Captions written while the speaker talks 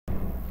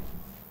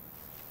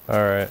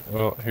Alright,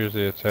 well, here's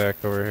the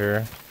attack over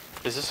here.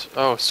 Is this?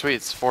 Oh, sweet,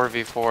 it's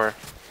 4v4.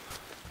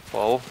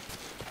 Well,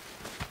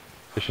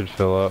 It should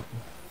fill up.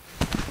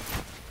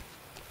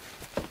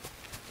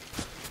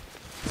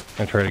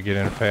 And try to get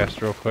in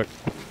fast real quick.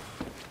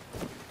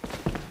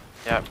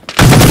 yep.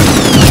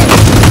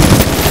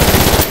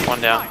 One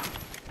down.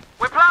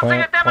 We're planting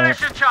a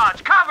demolition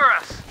charge. Cover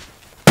us.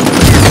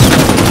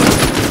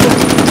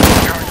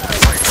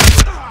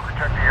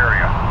 Protect the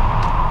area.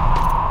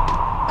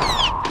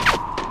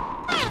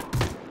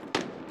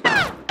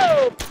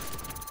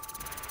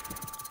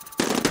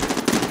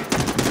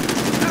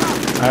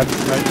 I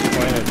just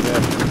planted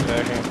that for a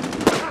second.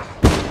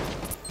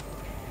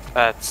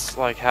 That's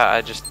like how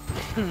I just.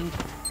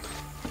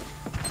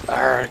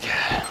 Arrgh.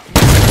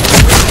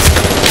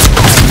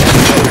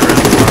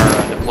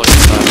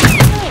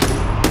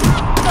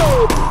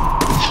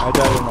 I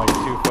died in like 2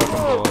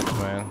 fucking bullets,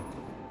 man.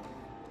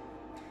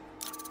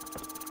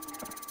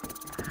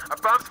 A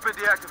bomb's been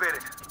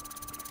deactivated.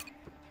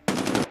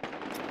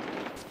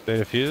 They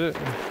defuse it?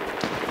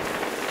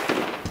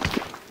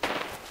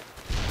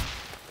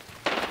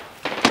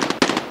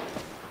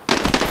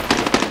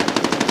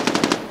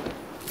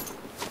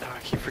 Oh, I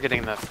keep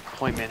forgetting that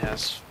point man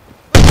has.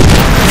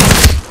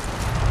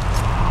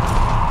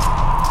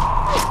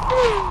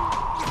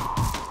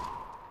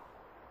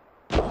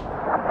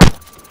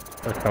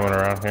 They're coming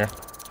around here.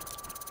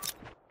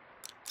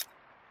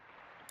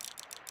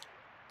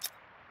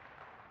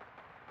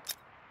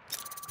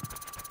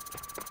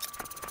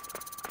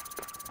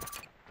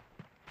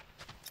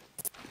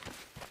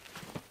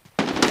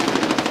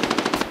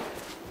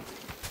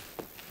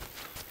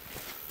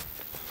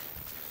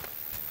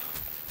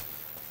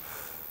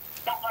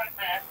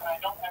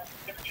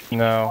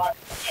 No.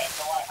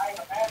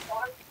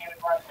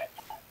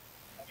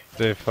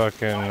 They fucking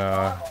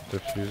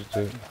defused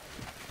it.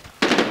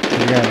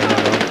 You got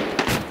it.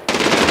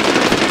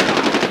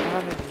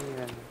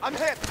 I'm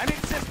hit. I need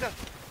assistance.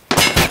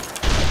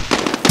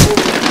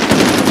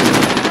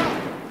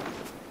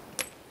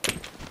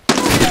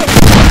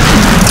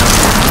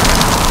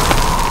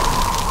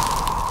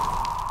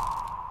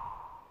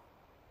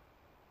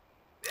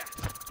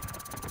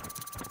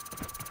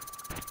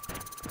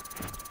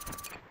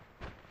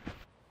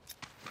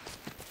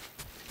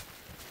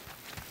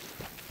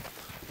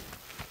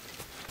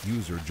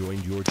 User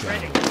joined your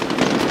channel.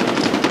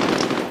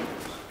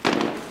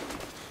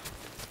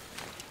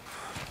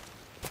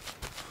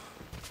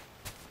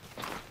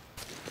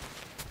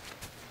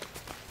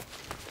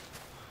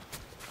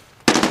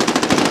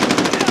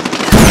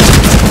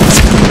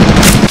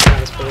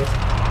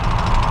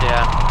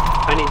 Yeah.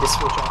 I need to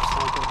switch off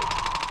sniper.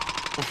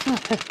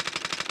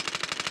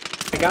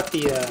 I got the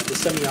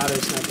semi-auto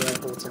sniper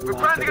rifle. It's We're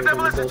planting a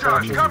demolition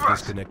charge. Cover us.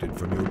 Disconnected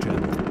from your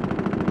channel.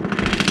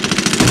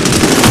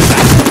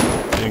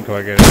 Didn't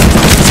quite get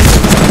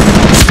it.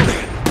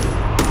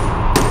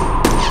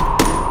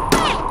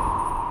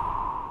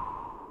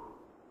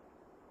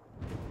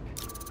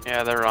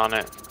 Yeah, they're on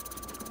it.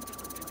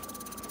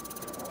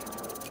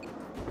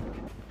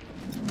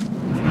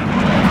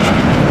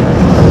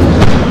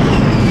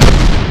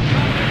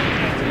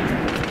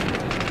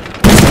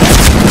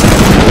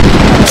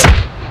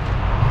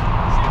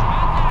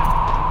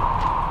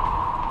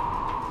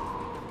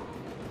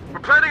 We're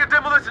planting a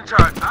demolition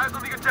charge. Eyes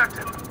on the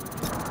objective.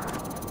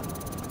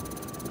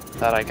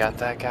 Thought I got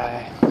that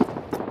guy.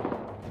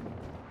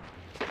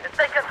 It's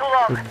taking too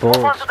long. The Move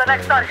on bullets, to the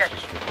next man, target.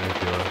 it's just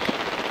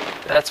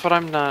ridiculous. That's what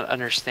I'm not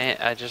understand.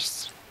 I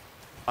just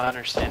not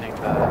understanding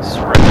the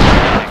sprint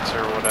mechanics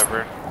or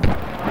whatever.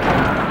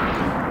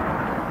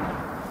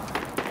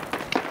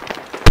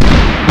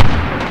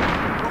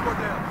 One more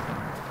down.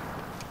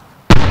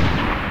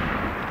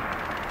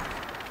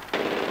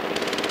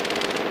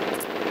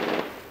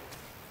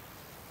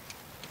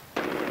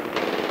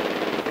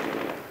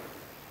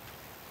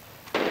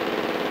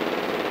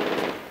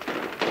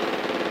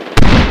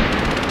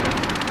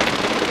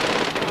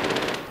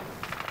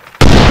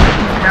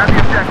 Have the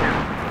objective.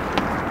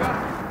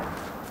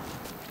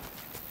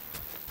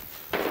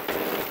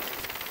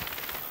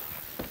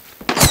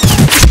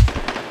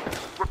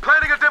 We're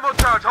planting a demo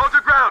charge. Hold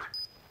your ground.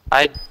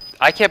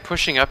 I kept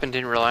pushing up and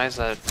didn't realize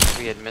that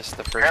we had missed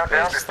the first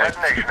Countdown base. to Like,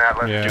 detonation,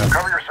 Atlas. Yeah.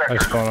 Cover your I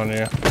sector. spawned on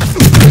you.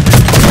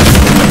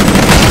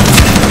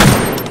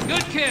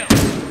 Good kill.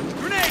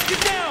 Grenade,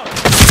 get down.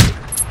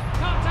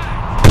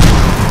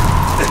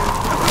 Contact.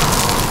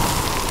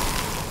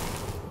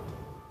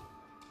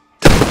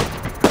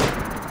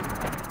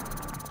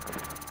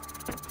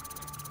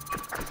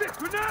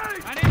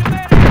 Grenade. I need a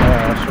medic.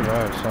 Yeah, I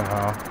survived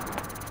somehow.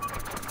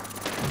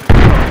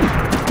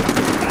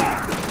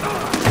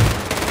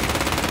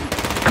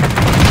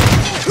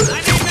 I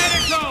need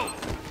medical.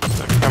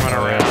 they're coming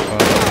around.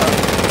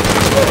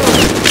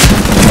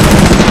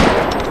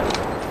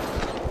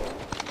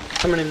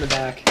 Coming in the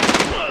back.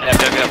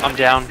 Yep, I'm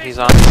down. He's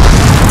on.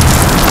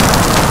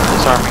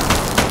 Disarming.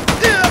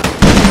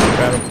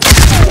 Got him.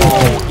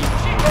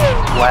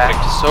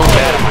 Lagged so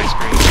bad on my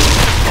screen.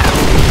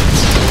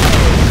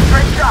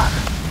 Great shot.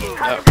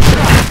 Yep.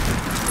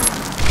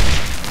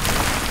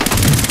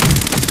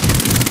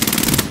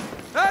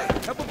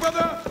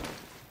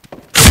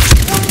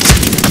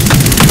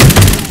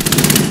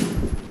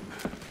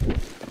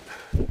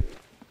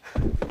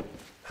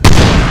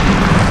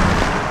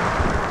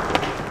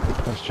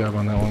 job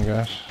on that one,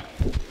 guys.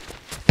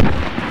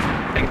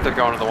 I think they're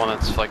going to the one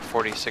that's like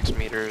 46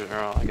 meters, or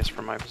I guess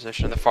from my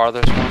position, the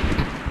farthest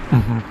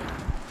one.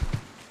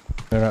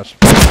 They're not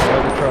supposed to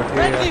have the truck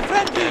here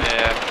yet.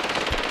 Yeah.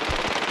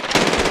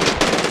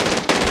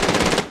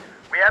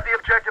 We have the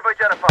objective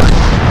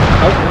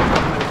identified.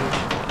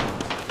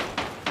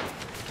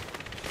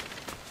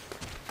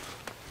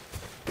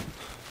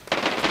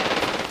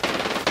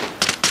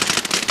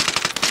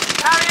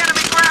 Carry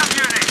enemy ground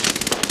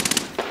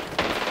unit.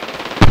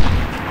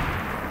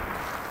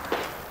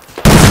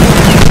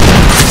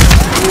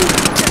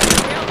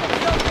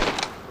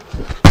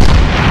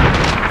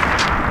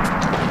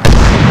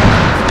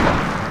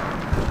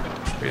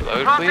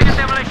 Reload, Planting a please.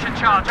 demolition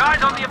charge.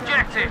 Eyes on the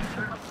objective.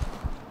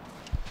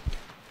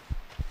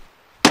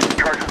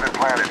 Charge has been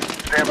planted.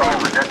 Stand by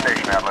for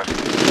detonation, Atlas.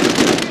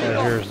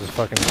 Yeah, here's the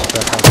fucking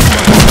stuff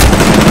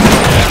on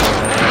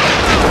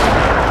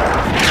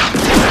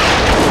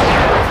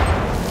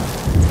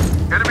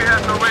Enemy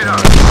has no radar.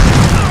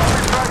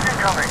 Charge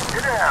incoming.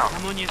 Get down.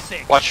 I'm on your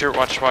 6. Watch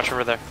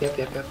over there.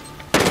 Yep.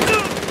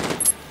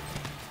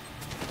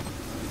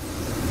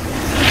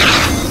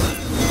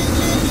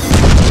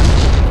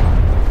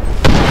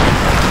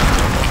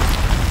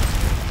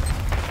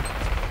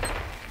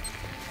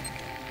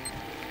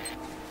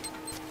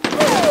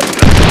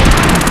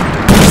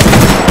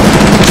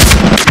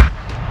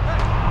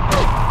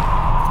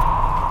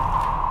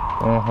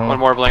 One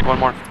more, Blink, one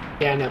more.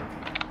 Yeah, I know.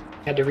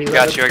 Had to reload.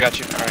 I got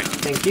you. Alright.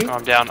 Thank you. Oh,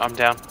 I'm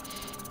down.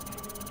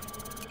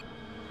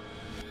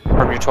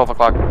 From your 12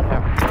 o'clock.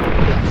 Yeah.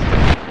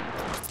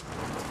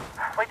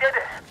 We did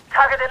it.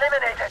 Target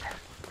eliminated.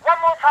 One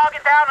more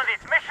target down and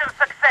it's mission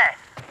success.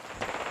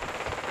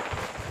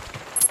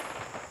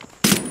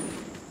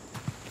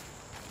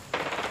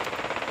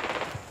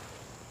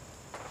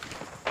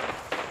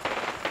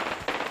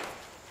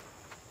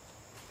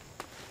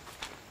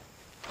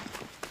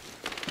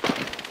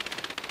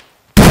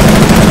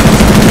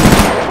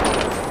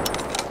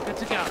 Good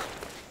to go.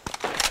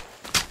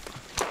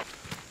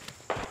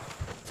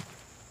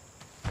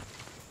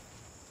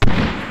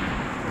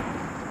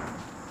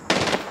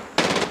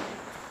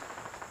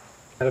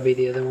 That'll be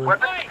the other one.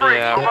 Weapons free.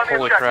 Yeah, Move on the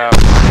holy objective. crap.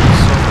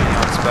 So many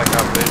on spec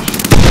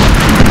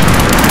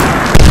outfish.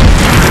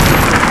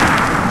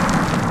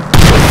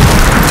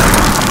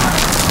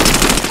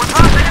 We're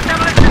planting a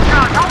demolition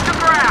charge. Hold the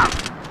ground.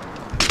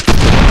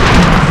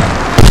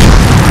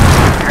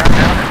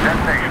 Countdown to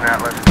detonation,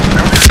 Atlas.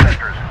 No new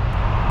sectors.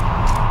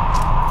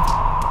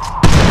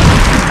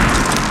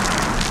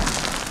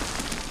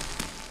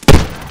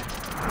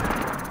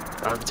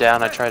 I'm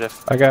down. I try to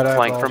I got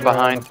flank eyeballs from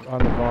right behind. on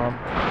the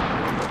bomb.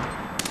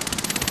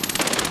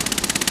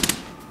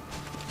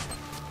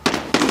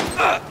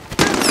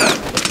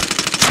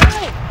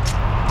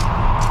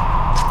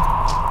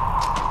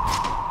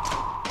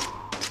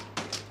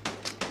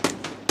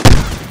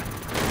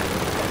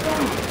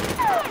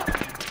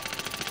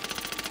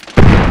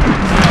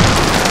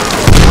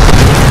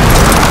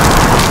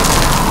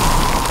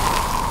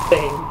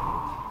 Thing.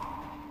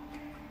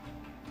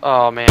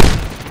 Oh man,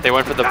 they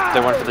went for the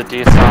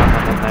d0n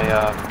and then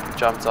they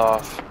jumped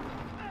off.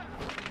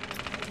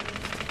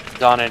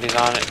 He's on it.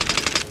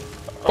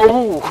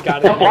 Oh,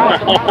 Got it.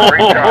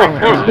 Great job.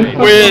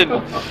 win!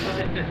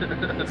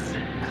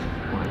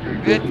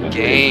 Good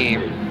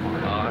game.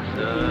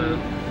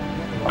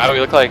 Wow, we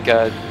look like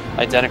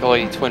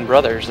identical twin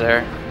brothers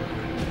there.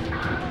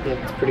 Yeah,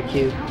 it's pretty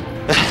cute.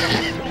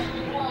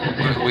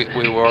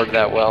 We worked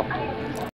that well.